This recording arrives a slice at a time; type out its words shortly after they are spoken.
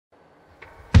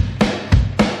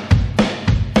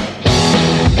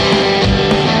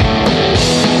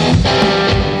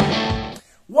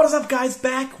guys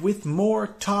back with more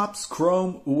Topps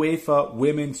Chrome UEFA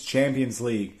Women's Champions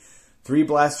League. 3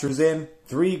 blasters in,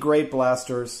 3 great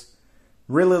blasters.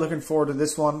 Really looking forward to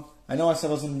this one. I know I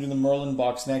said I was going to do the Merlin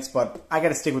box next, but I got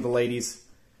to stick with the ladies.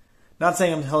 Not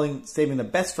saying I'm saving the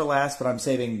best for last, but I'm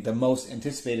saving the most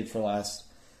anticipated for last.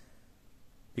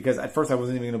 Because at first I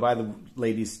wasn't even going to buy the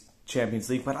ladies Champions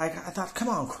League, but I thought, come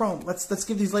on, Chrome, let's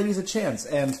give these ladies a chance.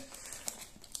 And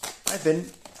I've been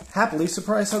happily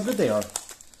surprised how good they are.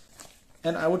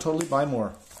 And I would totally buy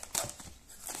more.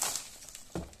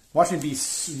 Watch me be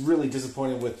really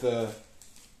disappointed with the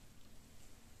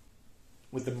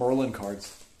Merlin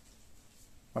cards.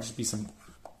 Watch it be some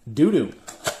doo-doo.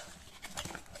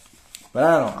 But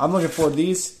I don't know. I'm looking forward to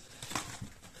these.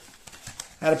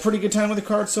 Had a pretty good time with the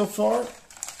cards so far.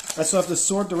 I still have to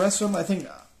sort the rest of them. I think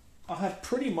I'll have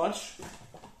pretty much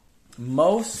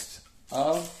most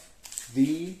of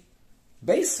the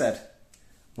base set,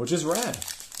 which is rad.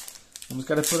 Almost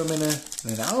got to put them in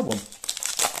an album.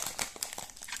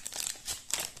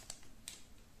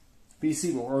 But you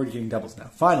see, we're already getting doubles now.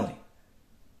 Finally.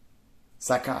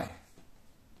 Sakai.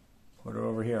 Put her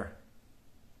over here.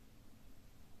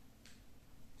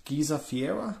 Giza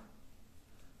Fiera.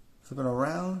 Flipping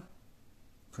around.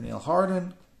 Pernille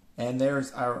Harden. And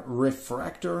there's our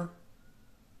Refractor.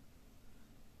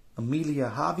 Amelia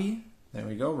Javi. There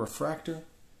we go, Refractor.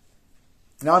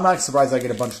 Now, I'm not surprised I get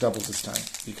a bunch of doubles this time.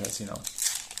 Because, you know,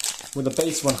 with a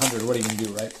base 100, what are you going to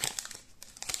do, right?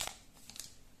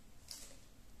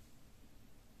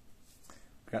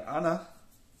 We got Anna.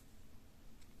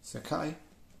 Sakai.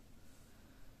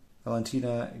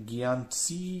 Valentina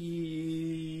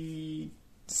Giancinti.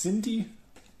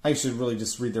 I should really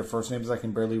just read their first names. I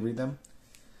can barely read them.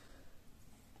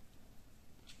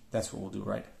 That's what we'll do,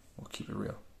 right? We'll keep it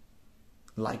real.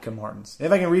 Leica Martins.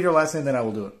 If I can read her last name, then I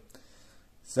will do it.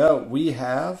 So, we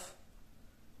have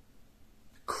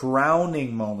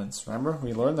crowning moments. Remember?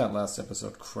 We learned that last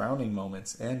episode. Crowning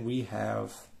moments. And we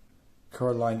have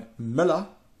Caroline Müller.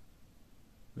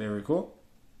 Very cool.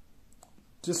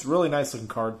 Just really nice looking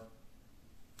card.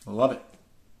 Love it.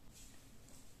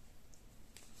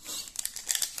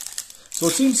 So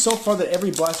it seems so far that every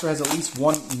blaster has at least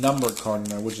one numbered card in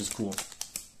there, which is cool.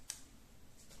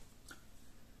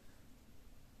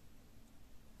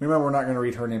 Remember, we're not going to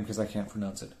read her name because I can't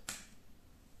pronounce it.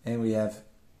 And we have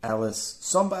Alice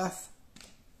Sombath,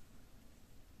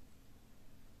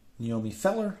 Naomi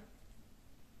Feller,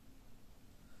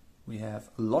 we have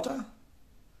Lotta,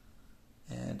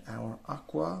 and our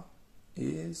Aqua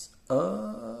is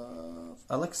of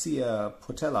Alexia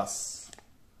Putellas.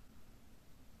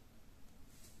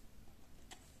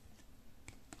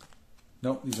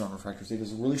 Nope, these aren't refractors.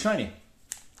 These are really shiny.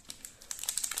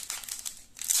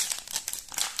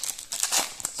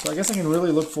 So I guess I can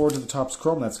really look forward to the Topps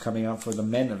Chrome that's coming out for the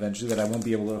men eventually that I won't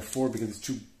be able to afford because it's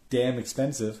too damn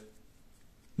expensive.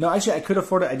 No, actually, I could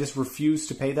afford it. I just refuse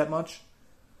to pay that much.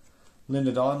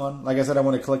 Linda Dolman. Like I said, I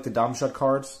want to collect the Darmstadt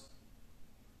cards.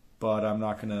 But I'm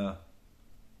not going to...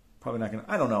 Probably not going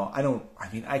to... I don't know. I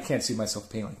mean, I can't see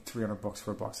myself paying like $300 for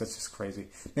a box. That's just crazy.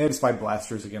 Maybe just buy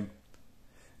blasters again.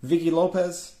 Vicky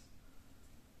Lopez.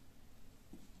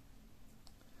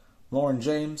 Lauren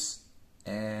James.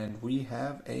 And we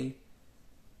have a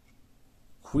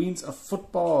Queens of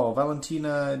Football,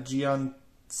 Valentina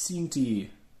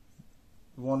Giancinti.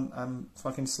 One I'm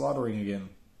fucking slaughtering again.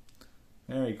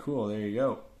 Very cool, there you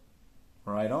go.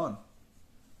 Right on.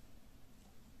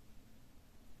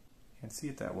 Can't see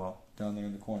it that well down there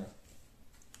in the corner.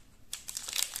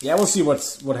 Yeah, we'll see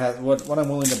what I'm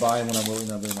willing to buy and what I'm willing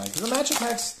to buy. Because the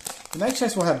magic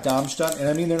packs will have Darmstadt, and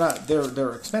I mean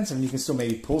they're expensive, and you can still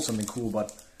maybe pull something cool,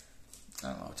 but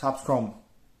I don't know. Topps Chrome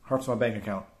hurts my bank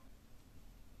account.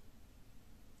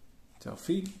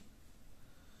 Delphine.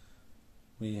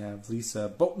 We have Lisa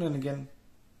Boatman again.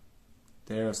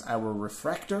 There's our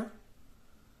Refractor.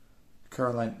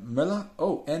 Caroline Müller.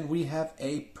 Oh, and we have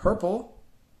a purple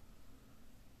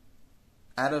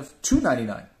out of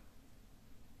 299.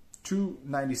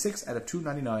 296 out of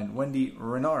 299. Wendy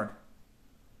Renard.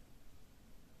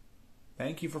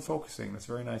 Thank you for focusing. That's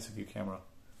very nice of you, camera.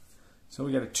 So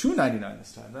we got a $2.99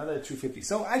 this time, not a $2.50.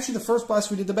 So actually the first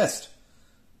blast we did the best.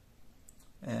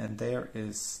 And there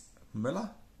is Müller.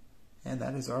 And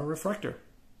that is our Refractor.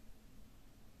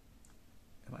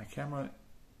 And my camera,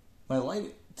 my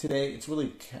light today, it's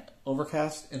really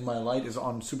overcast and my light is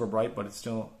on super bright, but it's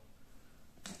still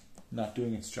not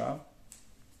doing its job.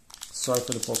 Sorry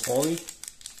for the poor quality.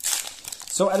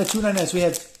 So at a $2.99, so we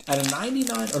had at a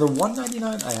 99 or a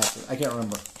 $1.99, I can't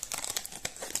remember.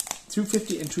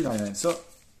 $2.50 and $2.99. So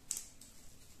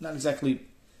not exactly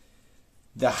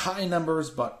the high numbers,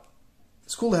 but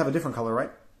It's cool to have a different color,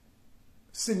 right?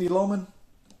 Cindy Lohman.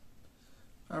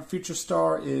 Our future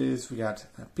star is, we got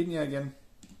Pina again.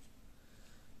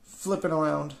 Flipping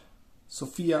around.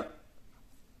 Sophia.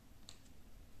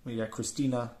 We got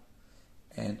Christina.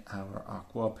 And our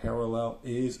Aqua parallel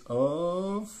is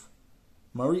of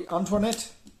Marie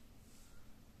Antoinette.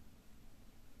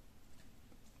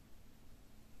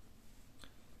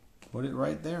 Put it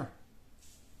right there.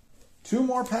 2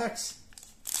 more packs.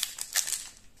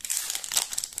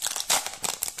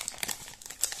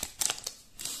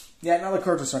 Yeah, now the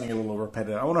cards are starting to get a little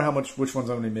repetitive. I wonder which ones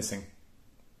I'm going to be missing.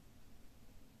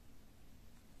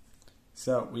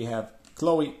 So we have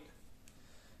Chloe.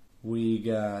 We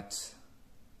got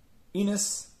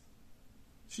Ines.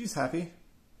 She's happy.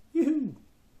 Yoo-hoo.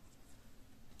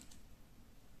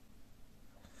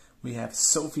 We have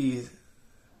Sophie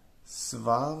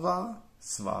Svava,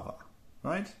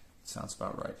 right? Sounds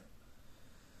about right.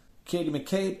 Katie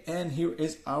McCabe, and here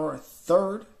is our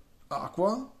third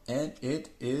Aqua, and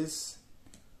it's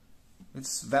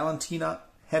Valentina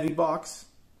Heavy Box.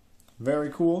 Very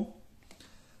cool.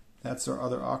 That's our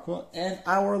other Aqua, and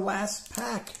our last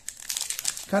pack.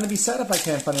 Kind of be sad if I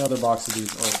can't find another box of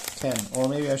these, or 10, or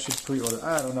maybe I should pre-order.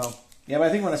 I don't know. Yeah, but I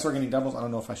think when I start getting doubles, I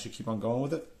don't know if I should keep on going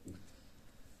with it.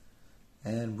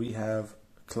 And we have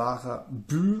Clara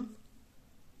Bull.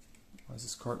 Why is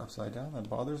this card upside down? That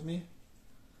bothers me.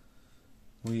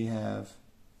 We have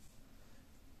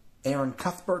Aaron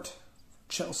Cuthbert,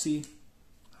 Chelsea.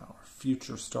 Our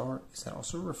future star. Is that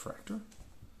also a refractor?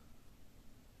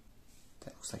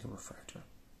 That looks like a refractor.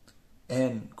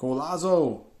 And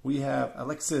Golazo. We have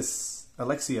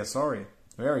Alexia, sorry.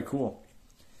 Very cool.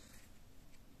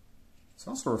 It's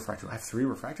also a refractor. I have 3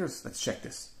 refractors. Let's check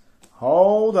this.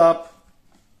 Hold up.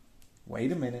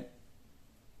 Wait a minute.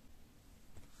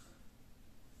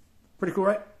 Pretty cool,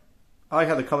 right? I like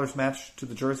how the colors match to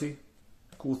the jersey.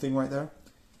 Cool thing right there.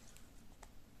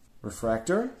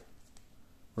 Refractor.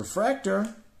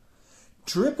 Refractor.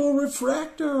 Triple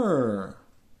refractor.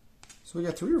 So we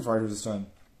got 3 refractors this time.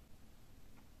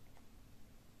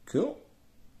 Cool.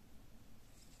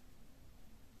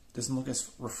 Doesn't look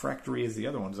as refractory as the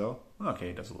other ones, though. Okay,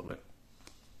 it does a little bit.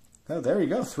 Oh, there you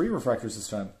go. 3 refractors this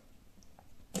time.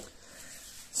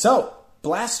 So,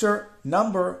 blaster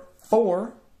number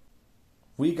 4.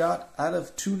 We got out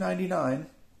of 299.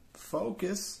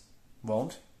 Focus.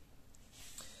 Won't.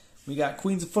 We got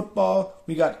Queens of Football.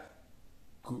 We got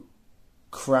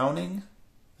Crowning.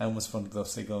 I almost wanted to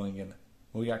say going in.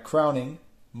 We got Crowning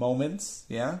Moments.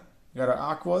 Yeah. We got our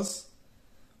Aquas.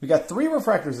 We got 3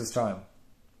 refractors this time.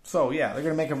 So, yeah, they're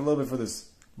going to make up a little bit for this.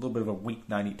 A little bit of a weak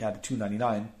 90 down to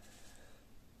 299.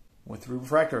 With 3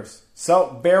 refractors.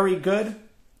 So, very good.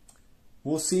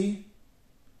 We'll see.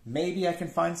 Maybe I can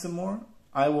find some more.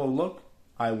 I will look.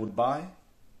 I would buy.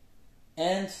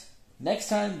 And next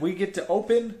time we get to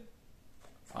open,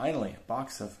 finally, a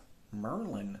box of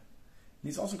Merlin.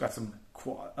 He's also got some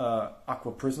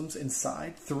Aqua Prisms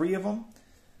inside. 3 of them.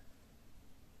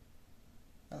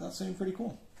 That's something pretty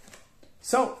cool.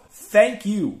 So, thank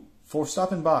you for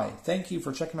stopping by. Thank you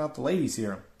for checking out the ladies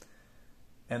here.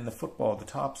 And the football, the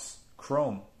Topps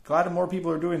Chrome. Glad that more people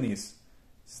are doing these.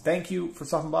 Thank you for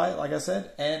stopping by, like I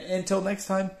said. And until next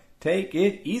time, take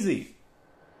it easy.